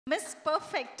Miss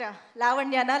Perfect,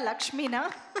 Lavanyana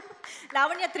Lakshmina,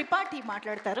 Lavanya Tripathi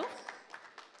మాట్లాడతారు.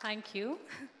 Thank you.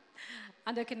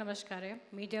 అందరికీ నమస్కారం.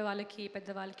 మీడియా వాళ్ళకి పెద్ద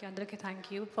వాళ్ళకి అందరికీ thank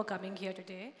you for coming here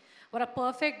today. What a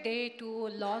perfect day to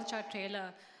launch our trailer.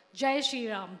 Jai Shri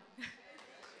Ram.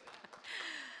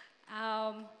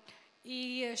 ఈ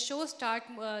show start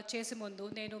చేసే ముందు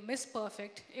నేను మిస్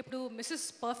పర్ఫెక్ట్ ఇప్పుడు మిస్సెస్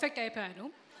పర్ఫెక్ట్ అయిపోయాను.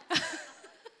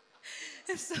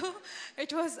 So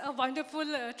it was a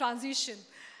wonderful transition.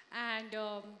 And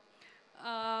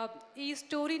ఈ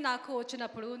స్టోరీ నాకు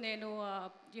వచ్చినప్పుడు నేను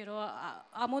యూనో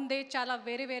ఆ ముందే చాలా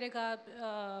వేరేగా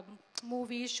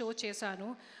మూవీ షో చేశాను.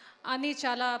 అన్నీ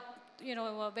చాలా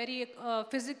very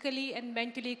physically and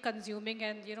mentally consuming,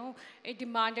 and it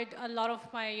demanded a lot of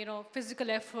my physical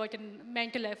effort and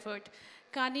mental effort.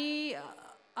 Kani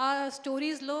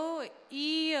stories lo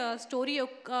story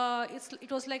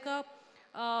it was like a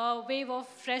wave of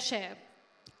fresh air.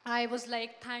 I was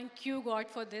like, thank you God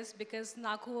for this, because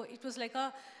naku it was like a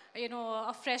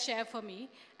a fresh air for me.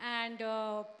 And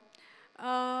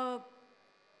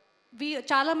we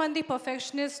చాలా మంది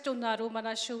perfectionist ఉన్నారు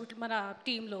మన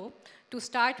టీంలో. To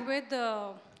start with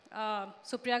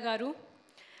Supriya గారు.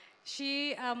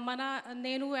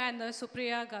 నేను and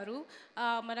Supriya గారు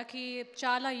మనకి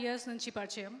చాలా ఇయర్స్ నుంచి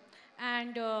పరిచయం.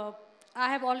 And I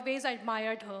have always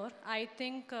admired her. I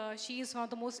think she is one of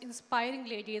the most inspiring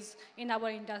ladies in our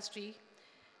industry.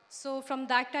 So from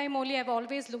that time only, I've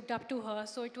always looked up to her.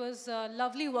 So it was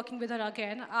lovely working with her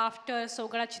again after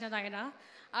Sogara Chinanayana.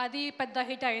 Adi pedda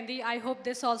hit ayindi. I hope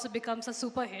this also becomes a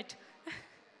super hit.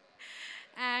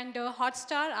 And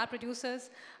Hotstar, our producers,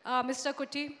 Mr.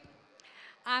 Kuti,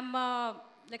 I'm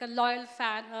like a loyal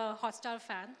fan, Hotstar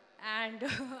fan. And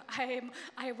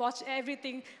I watch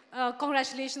everything.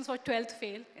 Congratulations for 12th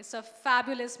Fail. It's a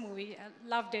fabulous movie. I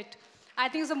loved it. I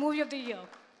think it's the movie of the year.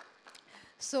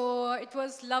 So it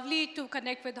was lovely to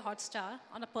connect with Hotstar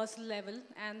on a personal level,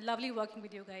 and lovely working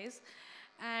with you guys.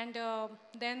 And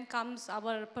then comes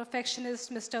our perfectionist,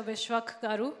 Mr. Vishwak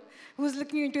Garu, who's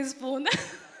looking into his phone.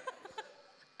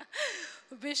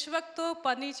 విశ్వక్తో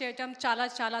పని చేయటం చాలా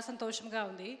చాలా సంతోషంగా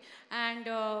ఉంది. And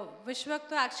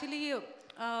విశ్వక్తో actually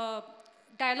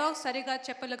dialogue సరిగా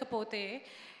చెప్పలేకపోతే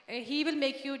he will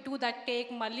make you do that take,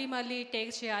 మళ్ళీ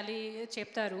take చేయాలి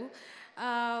చెప్తారు.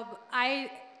 I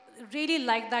really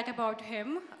like that about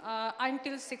him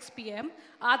until 6 PM.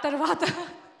 ఆ తర్వాత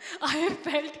ఐ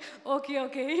ఫెల్ట్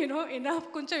ఓకే ఇనఫ్,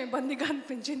 కొంచెం ఇబ్బందిగా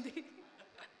అనిపించింది.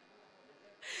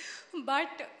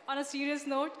 But on a serious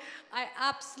note, I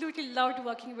absolutely loved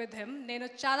working with him. Nenu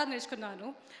chala nerchukunnanu.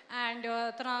 And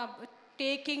tana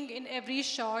taking in every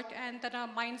shot, and tana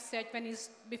mindset when he's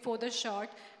before the shot,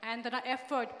 and tana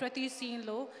effort prati scene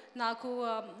lo naku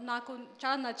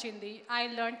chala nachindi. I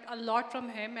learned a lot from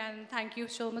him, and thank you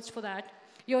so much for that.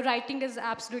 Your writing is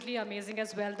absolutely amazing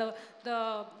as well. The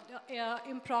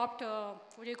impromptu,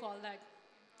 what do you call that?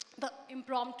 The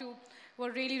impromptu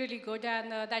were really good, and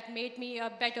that made me a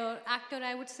better actor,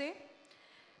 I would say.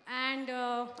 And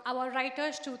our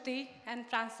writers, Shruti and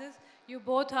Francis, you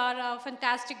both are a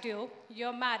fantastic duo.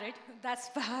 You're married, that's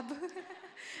fab.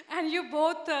 And you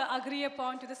both agree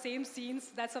upon to the same scenes,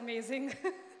 that's amazing.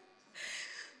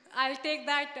 I'll take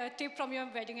that tip from your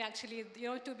wedding, actually,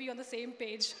 to be on the same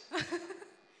page.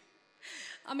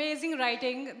 Amazing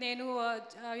writing. Nenu,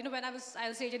 when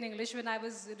I'll say it in English, when I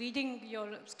was reading your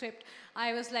script, I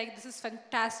was like, this is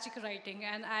fantastic writing,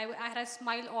 and I had a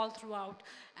smile all throughout.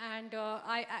 And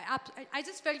I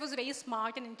just felt it was very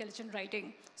smart and intelligent writing.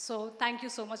 So thank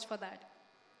you so much for that.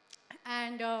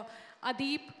 And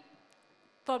Adeep,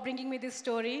 for bringing me this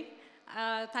story.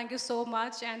 Thank you so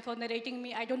much, and for narrating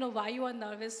me. I don't know why you are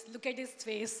nervous. Look at his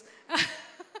face.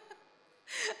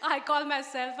 I call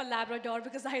myself a Labrador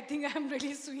because I think I'm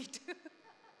really sweet.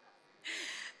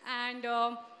 And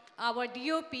our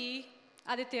DOP,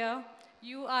 Aditya,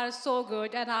 you are so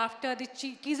good. And after the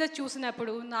teaser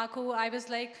chusinappudu, naku, I was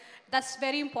like, that's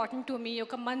very important to me.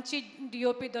 Oka manchi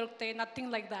DOP dorukte, nothing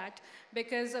like that.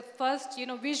 Because first,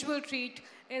 visual treat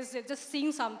is just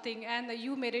seeing something, and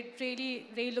you made it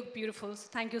really look beautiful. So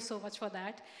thank you so much for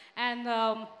that. And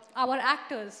our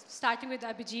actors, starting with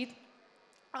Abhijit.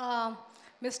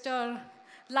 Mr.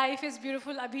 Life is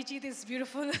beautiful, Abhijit is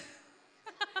beautiful.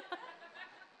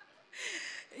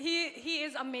 He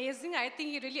is amazing. I think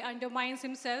he really undermines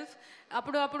himself.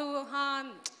 Appudu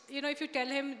if you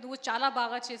tell him నువ్వు చాలా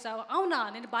బాగా చేసావు, అవునా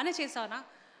నేను బాగానే చేసానా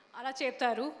అలా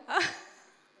చెప్తారు.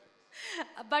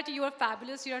 But you are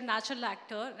fabulous. You are a natural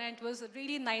actor, and it was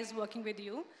really nice working with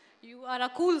you. You are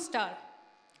a cool star,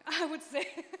 I would say.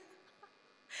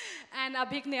 And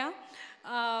Abhignya,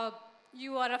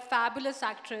 you are a fabulous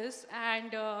actress,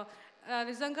 and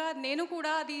నిజంగా నేను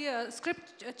కూడా అది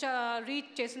script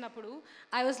read చేసినప్పుడు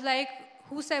I was like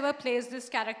whosoever plays this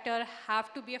character have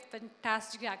to be a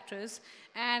fantastic actress,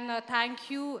 and thank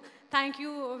you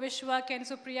Vishwak and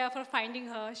Supriya for finding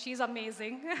her. She's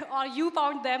amazing. Or you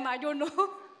found them, I don't know.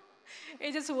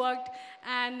 It just worked.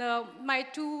 And my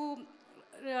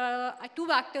two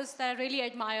actors that I really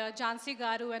admire, Jansi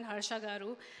Garu and Harsha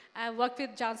Garu. I worked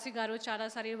with Jansi Garu, chala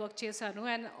sari work chesanu,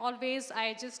 and always I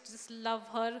just love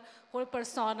her whole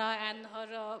persona and her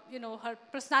her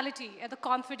personality and the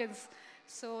confidence.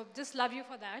 So just love you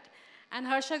for that. And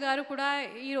Harsha Garu kuda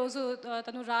ee roju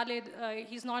tanu raaled,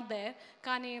 he's not there,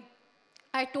 kani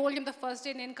I told him the first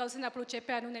day నేను కలిసినప్పుడు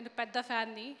చెప్పాను నేను పెద్ద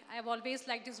ఫ్యాన్ని. I have always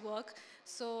liked his work.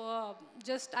 So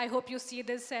just I hope you see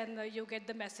this and you get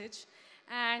the message.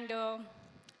 And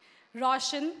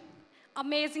Roshan,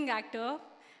 amazing actor,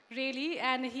 really,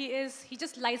 and he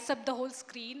just lights up the whole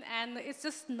screen, and it's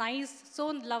just nice, so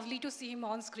lovely to see him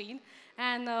on screen.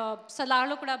 And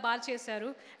Salarlo kuda baal chesaru.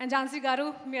 And Jansi Garu,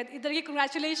 మీ ఇద్దరికి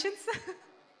congratulations.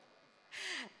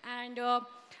 And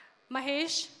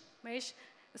Mahesh,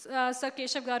 Sir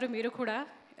Keshav Garu, మీరు కూడా,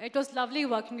 it was lovely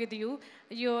working with you.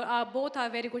 You both are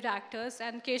very good actors.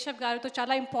 And Keshav Garu to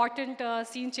chala important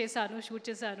scene chesanu, shoot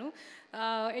chesanu.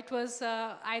 It was,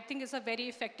 I think it's a very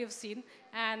effective scene.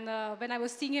 And when I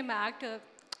was seeing him act,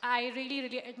 I really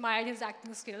admired his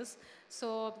acting skills. So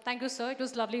thank you, sir. It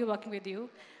was lovely working with you.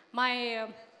 My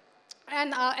and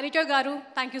editor Garu,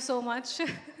 thank you so much.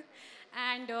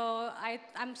 And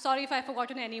I'm sorry if I've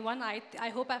forgotten anyone. I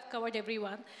hope I've covered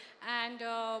everyone. And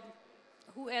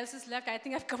who else is left? I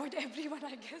think I've covered everyone,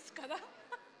 I guess. Kada?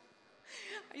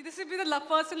 This will be the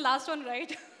first and last one,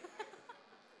 right?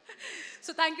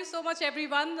 So thank you so much,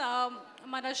 everyone.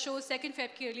 Mana show 2nd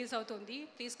Feb ki release avutundi.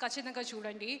 Please kachitanga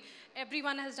chudandi.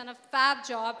 Everyone has done a fab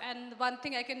job, and one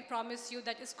thing I can promise you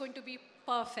that it's going to be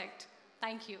perfect.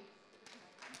 Thank you.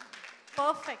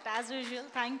 Perfect, as usual.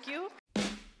 Thank you.